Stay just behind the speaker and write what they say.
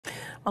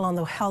Well, on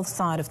the health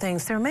side of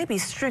things, there may be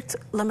strict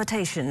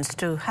limitations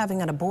to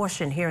having an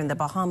abortion here in the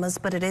Bahamas,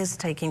 but it is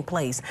taking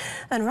place,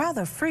 and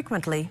rather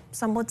frequently,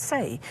 some would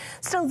say.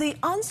 Still, the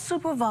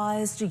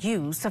unsupervised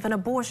use of an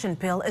abortion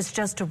pill is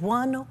just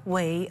one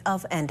way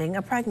of ending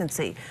a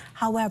pregnancy.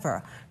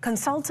 However,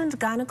 consultant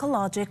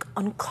gynecologic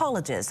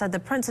oncologist at the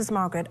Princess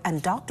Margaret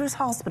and Doctors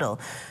Hospital,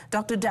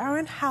 Dr.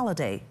 Darron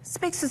Halliday,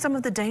 speaks to some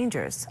of the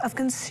dangers of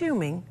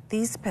consuming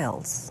these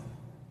pills.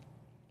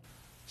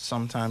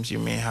 Sometimes you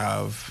may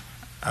have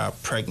a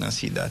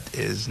pregnancy that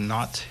is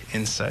not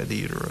inside the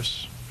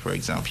uterus. For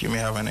example, you may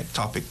have an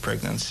ectopic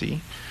pregnancy.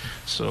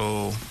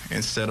 So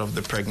instead of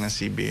the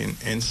pregnancy being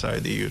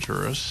inside the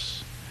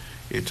uterus,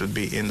 it would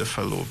be in the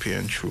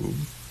fallopian tube.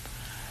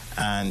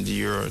 And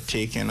you're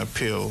taking a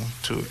pill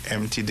to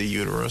empty the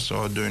uterus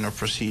or doing a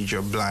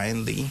procedure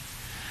blindly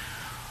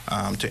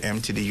to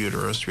empty the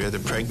uterus where the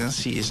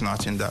pregnancy is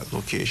not in that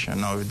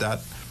location. Now, if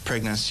that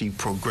pregnancy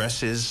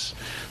progresses,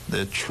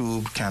 the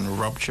tube can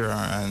rupture,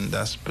 and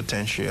that's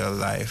potentially a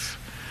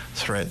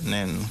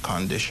life-threatening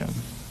condition.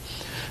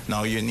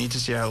 Now, you need to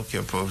see a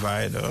healthcare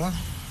provider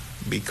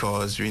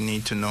because we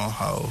need to know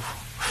how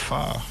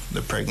far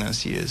the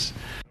pregnancy is.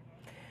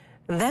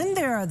 Then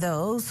there are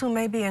those who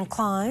may be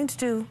inclined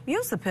to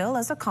use the pill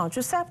as a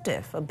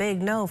contraceptive. A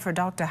big no for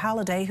Dr.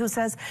 Halliday, who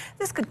says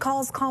this could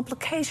cause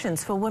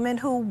complications for women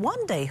who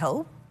one day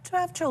hope to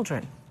have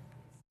children.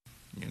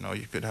 You know,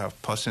 you could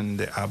have pus in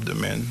the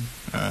abdomen,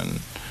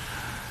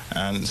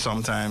 and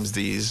sometimes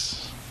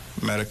these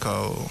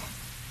medical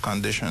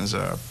conditions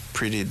are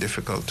pretty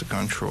difficult to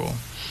control.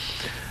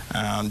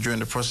 During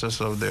the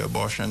process of the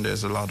abortion,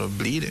 there's a lot of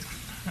bleeding.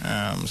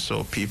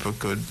 So people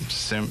could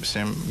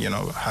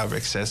have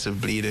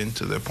excessive bleeding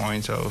to the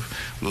point of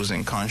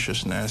losing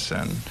consciousness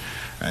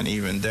and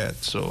even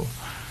death. So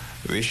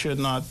we should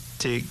not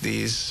take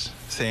these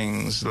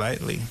things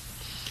lightly.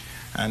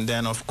 And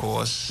then, of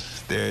course,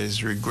 there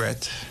is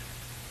regret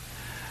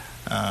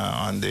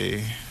in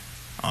the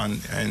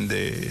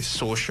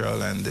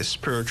social and the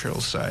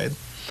spiritual side.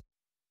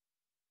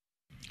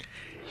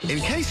 In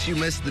case you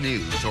missed the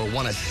news or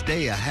want to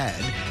stay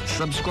ahead,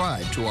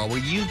 subscribe to our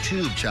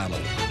YouTube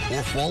channel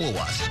or follow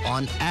us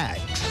on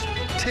X,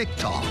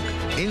 TikTok,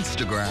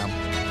 Instagram,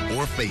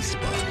 or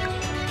Facebook.